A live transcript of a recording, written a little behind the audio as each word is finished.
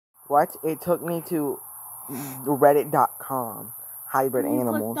What? It took me to reddit.com. Hybrid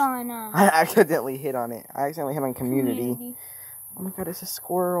animals. On, I accidentally hit on it. I accidentally hit on community. Oh my god, it's a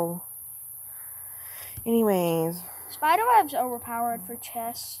squirrel. Anyways. Spiderweb's overpowered for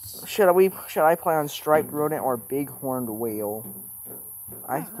chests. Should I play on striped rodent or bighorned whale?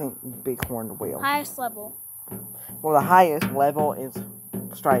 I think bighorned whale. Highest level. Well, the highest level is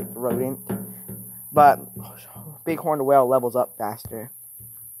striped rodent, but bighorned whale levels up faster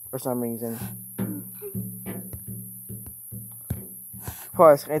for some reason.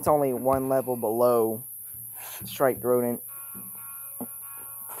 Plus, it's only one level below striped rodent.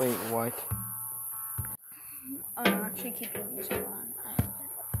 Wait, what? Oh, no, actually keep your music on.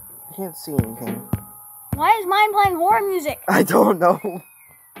 I can't see anything. Why is mine playing horror music? I don't know.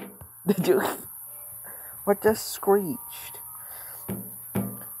 Did you? What just screeched?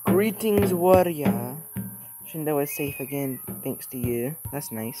 Greetings, warrior. Shindo is safe again, thanks to you.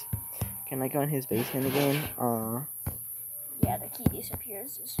 That's nice. Can I go in his basement again? Yeah, the key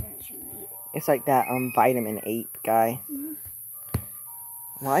disappears as soon as you eat it. It's like that vitamin ape guy. Mm-hmm.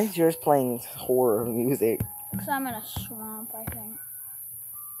 Why is yours playing horror music? Because I'm in a swamp, I think.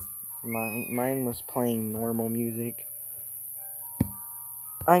 Mine was playing normal music.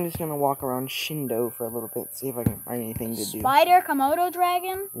 I'm just gonna walk around Shindo for a little bit, see if I can find anything to do. Spider Komodo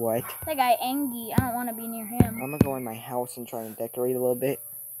dragon? What? That guy Engie. I don't want to be near him. I'm gonna go in my house and try and decorate a little bit.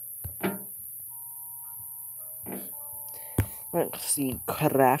 Let's see,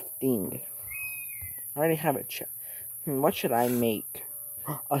 crafting. I already have a what should I make?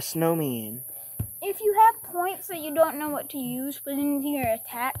 A snowman. If you have points that you don't know what to use, put into your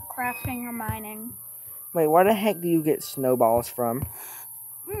attack, crafting, or mining. Wait, where the heck do you get snowballs from?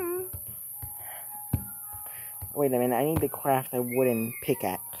 Wait a minute, I need to craft a wooden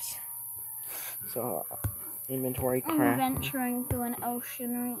pickaxe. So, inventory craft. I'm venturing through an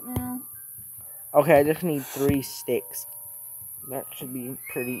ocean right now. Okay, I just need 3 sticks. That should be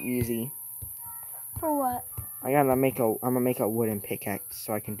pretty easy. For what? I'm gonna make a wooden pickaxe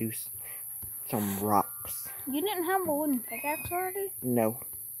so I can do some rocks. You didn't have a wooden pickaxe already? No.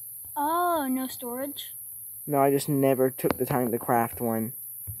 Oh, no storage? No, I just never took the time to craft one.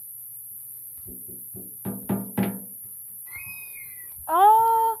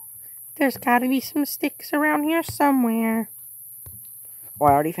 Oh! There's gotta be some sticks around here somewhere. Oh,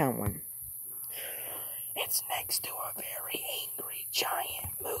 I already found one. It's next to a very angry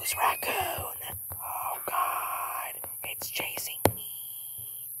giant moose raccoon. Oh god, it's chasing me.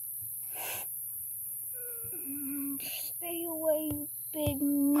 Stay away, big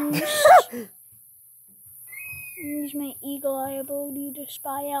moose. Use my eagle eye ability to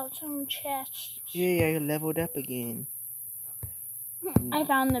spy out some chests. Yeah, I leveled up again. I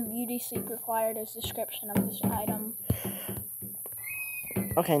found the beauty sleep required as description of this item.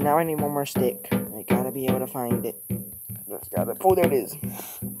 Okay, now I need one more stick. I gotta be able to find it. Oh, there it is.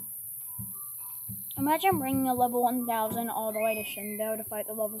 Imagine bringing a level 1000 all the way to Shindo to fight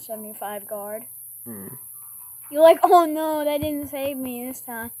the level 75 guard. You're like, oh no, that didn't save me this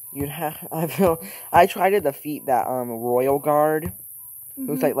time. I tried to defeat that royal guard. It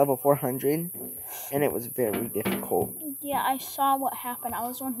was like level 400, and it was very difficult. Yeah, I saw what happened. I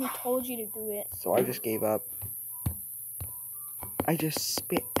was the one who told you to do it. So I just gave up. I just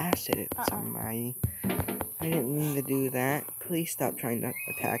spit acid at somebody. I didn't mean to do that. Please stop trying to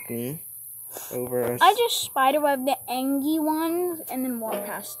attack me. Over us. I just spiderweb the Engie ones and then walk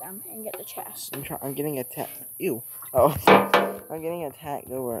past them and get the chest. I'm getting attacked. Ew. Oh. I'm getting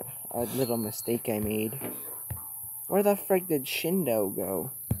attacked over a little mistake I made. Where the frick did Shindo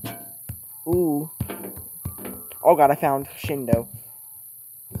go? Ooh. Oh god, I found Shindo.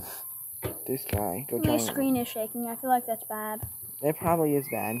 This guy. My screen is shaking. I feel like that's bad. It probably is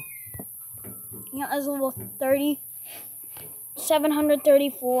bad. Yeah, as level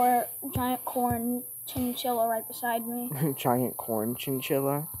 734 giant corn chinchilla right beside me. Giant corn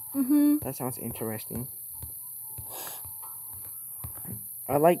chinchilla? Mm-hmm. That sounds interesting.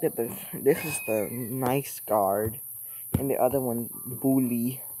 I like that this is the nice guard. And the other one,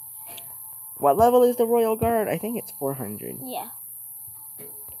 bully. What level is the royal guard? I think it's 400. Yeah.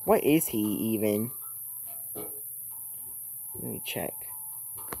 What is he even? Let me check.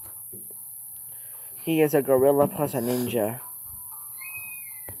 He is a gorilla plus a ninja.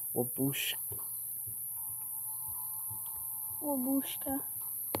 Wabushka.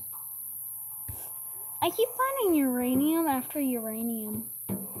 I keep finding uranium after uranium.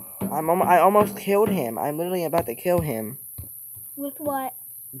 I almost killed him. I'm literally about to kill him. With what?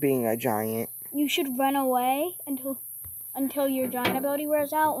 Being a giant. You should run away until your giant ability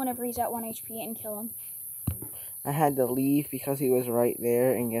wears out whenever he's at 1 HP and kill him. I had to leave because he was right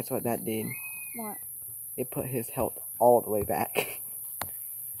there, and guess what that did? What? It put his health all the way back.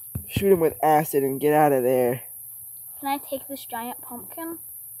 Shoot him with acid and get out of there. Can I take this giant pumpkin?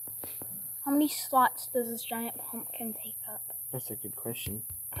 How many slots does this giant pumpkin take up? That's a good question.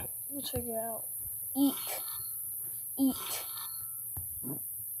 Let's figure it out. Eat. Eat.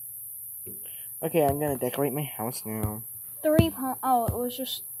 Okay, I'm gonna decorate my house now. Oh, it was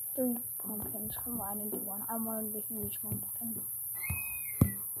just 3 pumpkins combined into one. I wanted the huge pumpkin.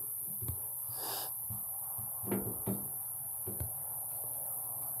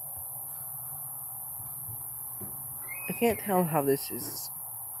 I can't tell how this is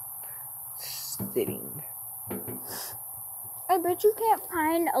sitting. I bet you can't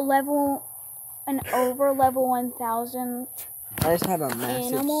find an over level 1000 I just have a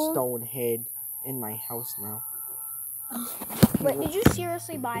massive animal. stone head in my house now. Wait, did you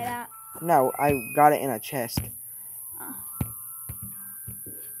seriously buy that? No, I got it in a chest.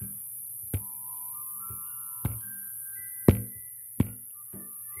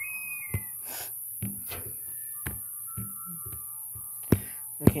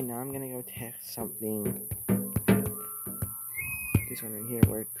 Okay, now I'm gonna go test something. This one right here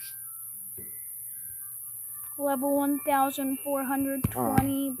works. Level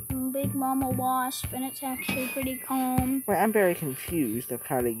 1420 Big Mama Wasp, and it's actually pretty calm. Wait, I'm very confused of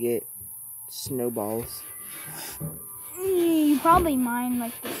how to get snowballs. You probably mine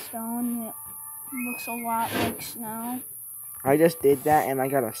like the stone. It looks a lot like snow. I just did that and I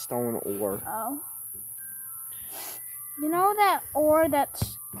got a stone ore. Oh. You know that ore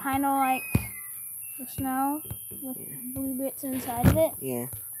that's kind of like the snow with blue bits inside of it? Yeah.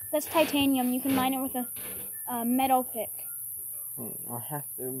 That's titanium. You can mine it with a metal pick. I'll have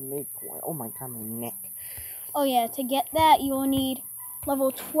to make one. Oh my god, my neck. Oh yeah, to get that you'll need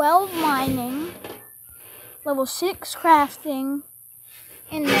level 12 mining, level 6 crafting,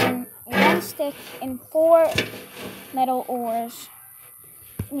 and then 1 stick and 4 metal ores,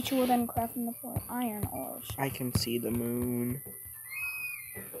 which you will then craft into 4 iron ores. I can see the moon.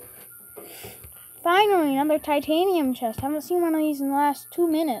 Finally, another titanium chest. Haven't seen one of these in the last 2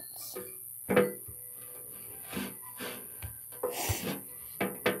 minutes.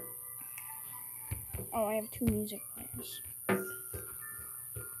 Oh, I have 2 music players.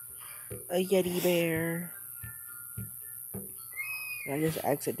 A Yeti bear. I just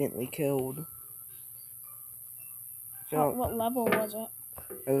accidentally killed. What level was it?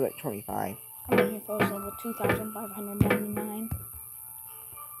 It was like 25. I'm in here for level 2,599.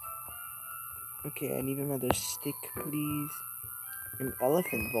 Okay, I need another stick, please. An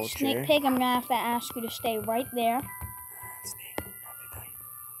elephant vulture. Snake pig, I'm gonna have to ask you to stay right there.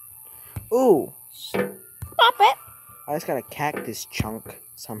 Ooh! Stop it! I just got a cactus chunk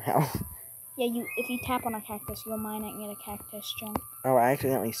somehow. Yeah, if you tap on a cactus, you'll mine it and get a cactus chunk. Oh, I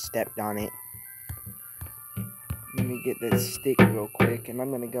accidentally stepped on it. Let me get this stick real quick, and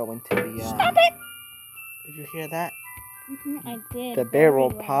I'm gonna go into the. Stop it! Did you hear that? I did. The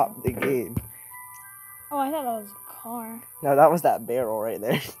barrel popped again. Oh, I thought that was a car. No, that was that barrel right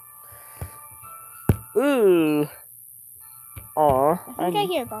there. Ooh. Aw. I think I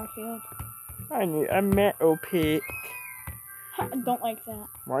hear Garfield. I need a metal pick. I don't like that.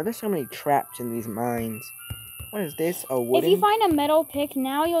 Why are there so many traps in these mines? What is this? A wooden? If you find a metal pick,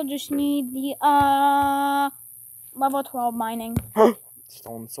 now you'll just need the level 12 mining.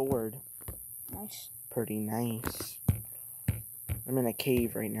 Stone sword. Nice. Pretty nice. I'm in a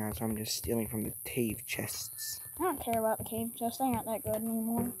cave right now, so I'm just stealing from the cave chests. I don't care about the cave chests. They aren't that good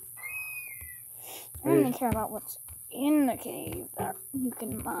anymore. I don't even care about what's in the cave that you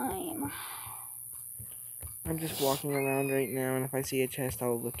can mine. I'm just walking around right now, and if I see a chest,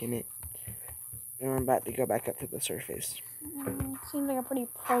 I'll look in it. And I'm about to go back up to the surface. Seems like a pretty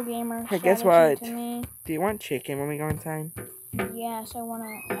pro gamer. Hey, guess what? To me. Do you want chicken when we go inside? Yes, I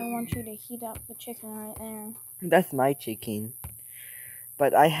want you to heat up the chicken right there. That's my chicken.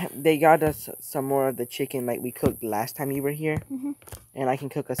 But they got us some more of the chicken like we cooked last time you were here. Mm-hmm. And I can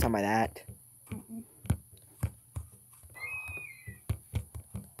cook us some of that.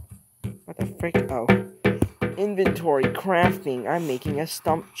 What the frick? Oh. Inventory crafting. I'm making a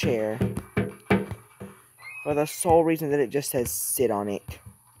stump chair. For the sole reason that it just says sit on it.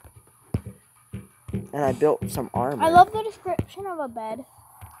 And I built some armor. I love the description of a bed.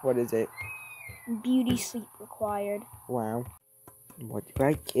 What is it? Beauty sleep required. Wow. What did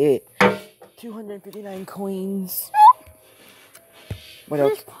I get? 259 coins. What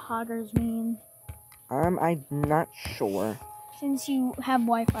does else? poggers mean? I'm not sure. Since you have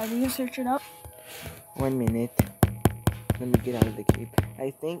Wi-Fi, will you search it up? 1 minute. Let me get out of the cave.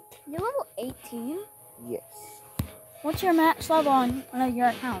 I think. You're level 18? Yes. What's your max level on one of your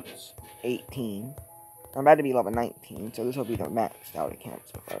accounts? 18. I'm about to be level 19, so this will be the maxed out account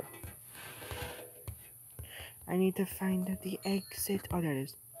so far. I need to find the exit. Oh, there it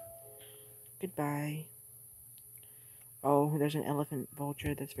is. Goodbye. Oh, there's an elephant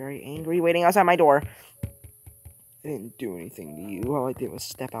vulture that's very angry waiting outside my door. I didn't do anything to you. All I did was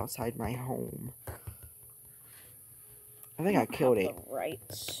step outside my home. I think I killed it. The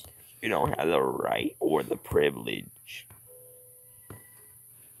rights. You don't have the right or the privilege.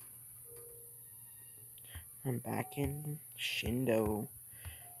 I'm back in Shindo.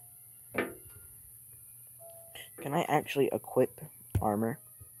 Can I actually equip armor?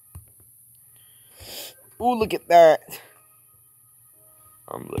 Ooh, look at that!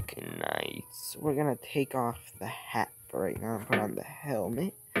 I'm looking nice. We're gonna take off the hat for right now and put on the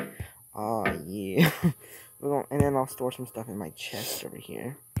helmet. Oh yeah. And then I'll store some stuff in my chest over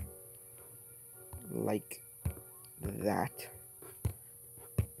here. Like that.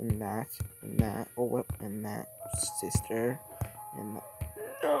 And that. And that. Oh, well, and that. Sister. And that.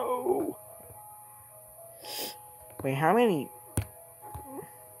 No! Wait, how many?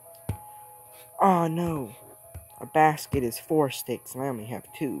 Oh no. A basket is 4 sticks and I only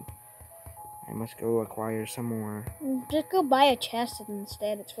have 2. I must go acquire some more. Just go buy a chest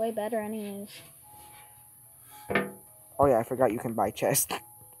instead. It's way better anyways. Oh yeah, I forgot you can buy chests.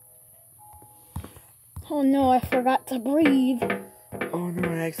 Oh no, I forgot to breathe. Oh no,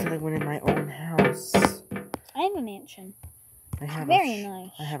 I accidentally went in my own house. I have a mansion. I have Very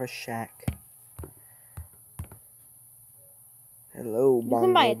nice. I have a shack. Hello, You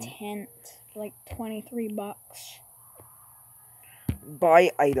can buy a tent for like $23.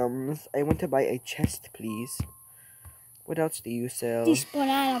 Buy items. I want to buy a chest, please. What else do you sell? This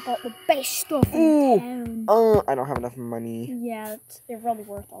banana got the best stuff in town. I don't have enough money. Yeah, they're really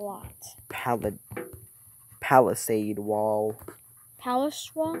worth a lot. Palisade wall.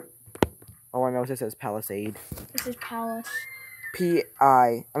 Palace wall? Oh, I know it says Palisade. This is Palace.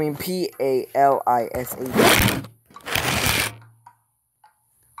 P-A-L-I-S-A-D.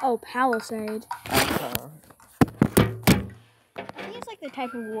 Oh, Palisade. I think it's like the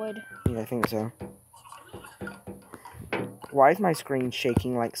type of wood. Yeah, I think so. Why is my screen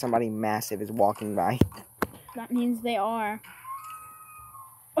shaking like somebody massive is walking by? That means they are.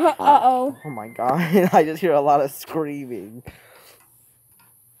 Uh-oh. Oh my god, I just hear a lot of screaming.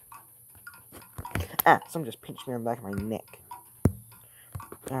 Ah, someone just pinched me on the back of my neck.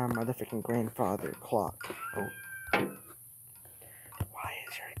 Motherfucking grandfather clock. Oh. Why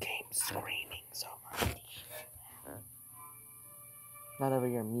is your game screaming so much? Not over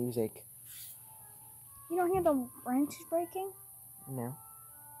your music. You don't hear the branches breaking? No.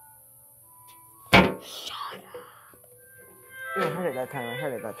 Shut up. Yeah, I heard it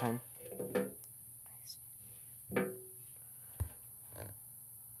that time.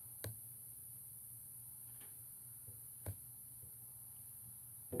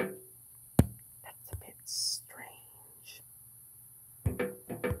 That's a bit strange.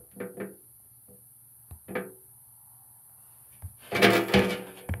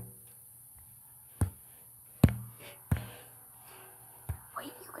 Wait,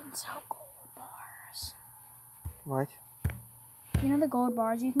 you can sell gold bars. What? You know the gold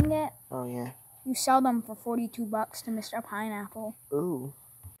bars you can get? Oh, yeah. You sell them for $42 to Mr. Pineapple. Ooh.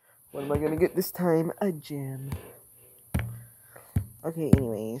 What am I gonna get this time? A gem. Okay,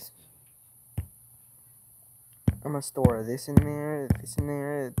 anyways. I'm gonna store this in there, this in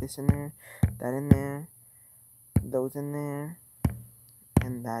there, this in there, that in there, those in there,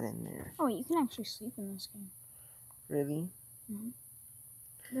 and that in there. Oh, you can actually sleep in this game. Really? Mm-hmm.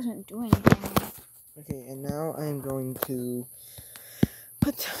 It doesn't do anything. Okay, and now I'm going to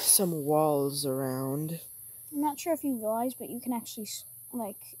put some walls around. I'm not sure if you realize, but you can actually,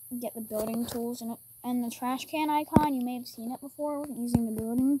 like, get the building tools and the trash can icon. You may have seen it before using the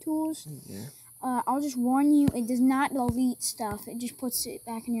building tools. Yeah. I'll just warn you, it does not delete stuff. It just puts it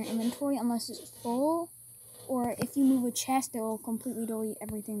back in your inventory unless it's full. Or if you move a chest, it will completely delete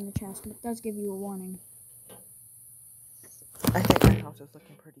everything in the chest. But it does give you a warning. I think my house is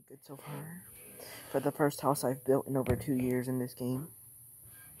looking pretty good so far. For the first house I've built in over 2 years in this game.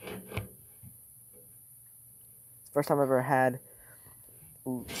 It's the first time I've ever had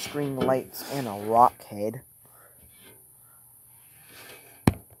string lights and a rock head.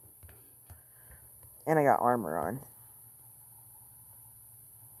 And I got armor on.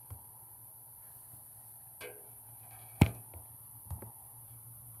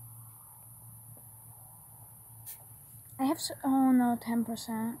 I have, oh no,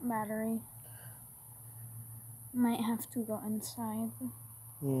 10% battery. Might have to go inside.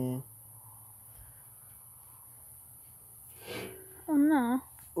 Yeah. Oh no.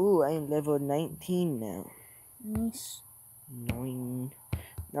 Ooh, I am level 19 now. Nice. 9.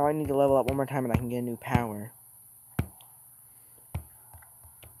 Now I need to level up one more time and I can get a new power.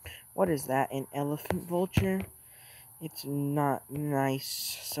 What is that? An elephant vulture? It's not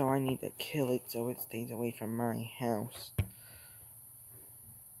nice, so I need to kill it so it stays away from my house.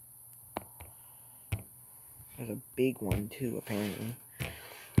 There's a big one too, apparently.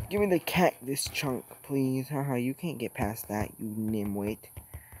 Give me the cactus chunk, please. Haha, you can't get past that, you nimwit.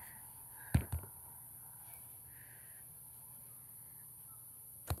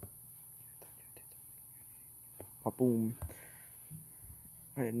 Boom.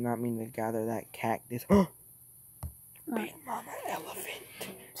 I did not mean to gather that cactus. Big mama elephant,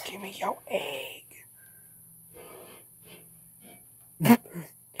 give me your egg.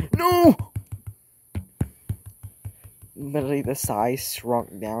 No! Literally, the size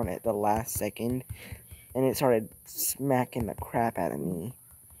shrunk down at the last second, and it started smacking the crap out of me.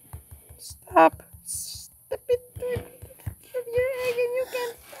 Stop! Stop it! Give your egg and you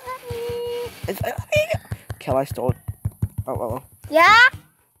can't stop me! It's Kale, I stole it. Oh. Yeah?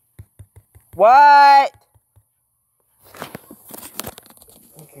 What?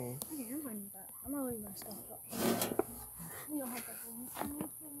 Okay. I'm gonna leave my stuff up here. We don't have to.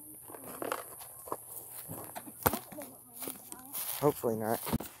 Hopefully not.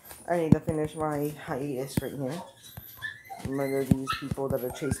 I need to finish my hiatus right here. Murder these people that are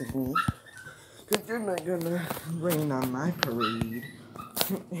chasing me. Because you're not gonna rain on my parade.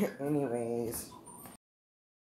 Anyways.